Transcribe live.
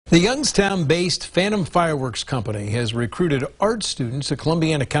The Youngstown-based Phantom Fireworks Company has recruited art students at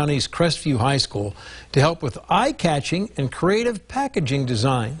Columbiana County's Crestview High School to help with eye-catching and creative packaging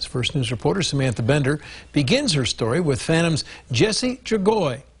designs. First News reporter Samantha Bender begins her story with Phantom's Jesse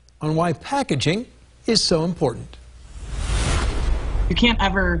Dragoy on why packaging is so important. You can't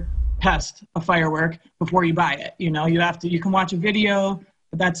ever test a firework before you buy it. You can watch a video,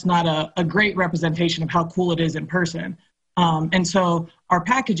 but that's not a great representation of how cool it is in person. And so our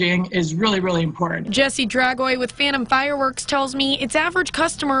packaging is really, really important. Jesse Dragoy with Phantom Fireworks tells me its average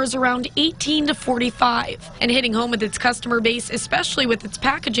customer is around 18 to 45. And hitting home with its customer base, especially with its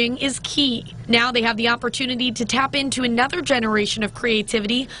packaging, is key. Now they have the opportunity to tap into another generation of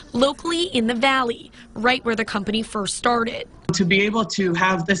creativity locally in the Valley, right where the company first started. To be able to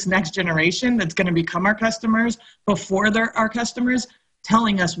have this next generation that's going to become our customers before they're our customers,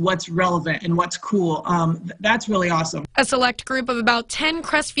 telling us what's relevant and what's cool. That's really awesome. A select group of about 10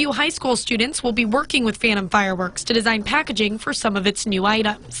 Crestview High School students will be working with Phantom Fireworks to design packaging for some of its new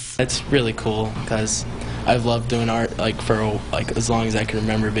items. It's really cool because I've loved doing art for as long as I can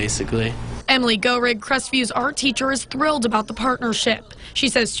remember, basically. Emily Gorig, Crestview's art teacher, is thrilled about the partnership. She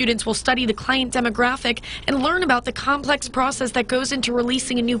says students will study the client demographic and learn about the complex process that goes into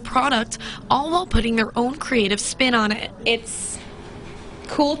releasing a new product, all while putting their own creative spin on it. It's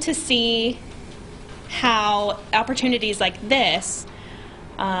cool to see how opportunities like this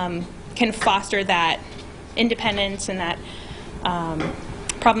can foster that independence and that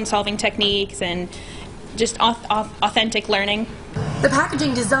problem-solving techniques and just authentic learning. The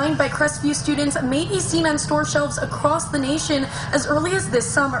packaging designed by Crestview students may be seen on store shelves across the nation as early as this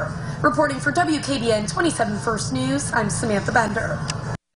summer. Reporting for WKBN 27 First News, I'm Samantha Bender.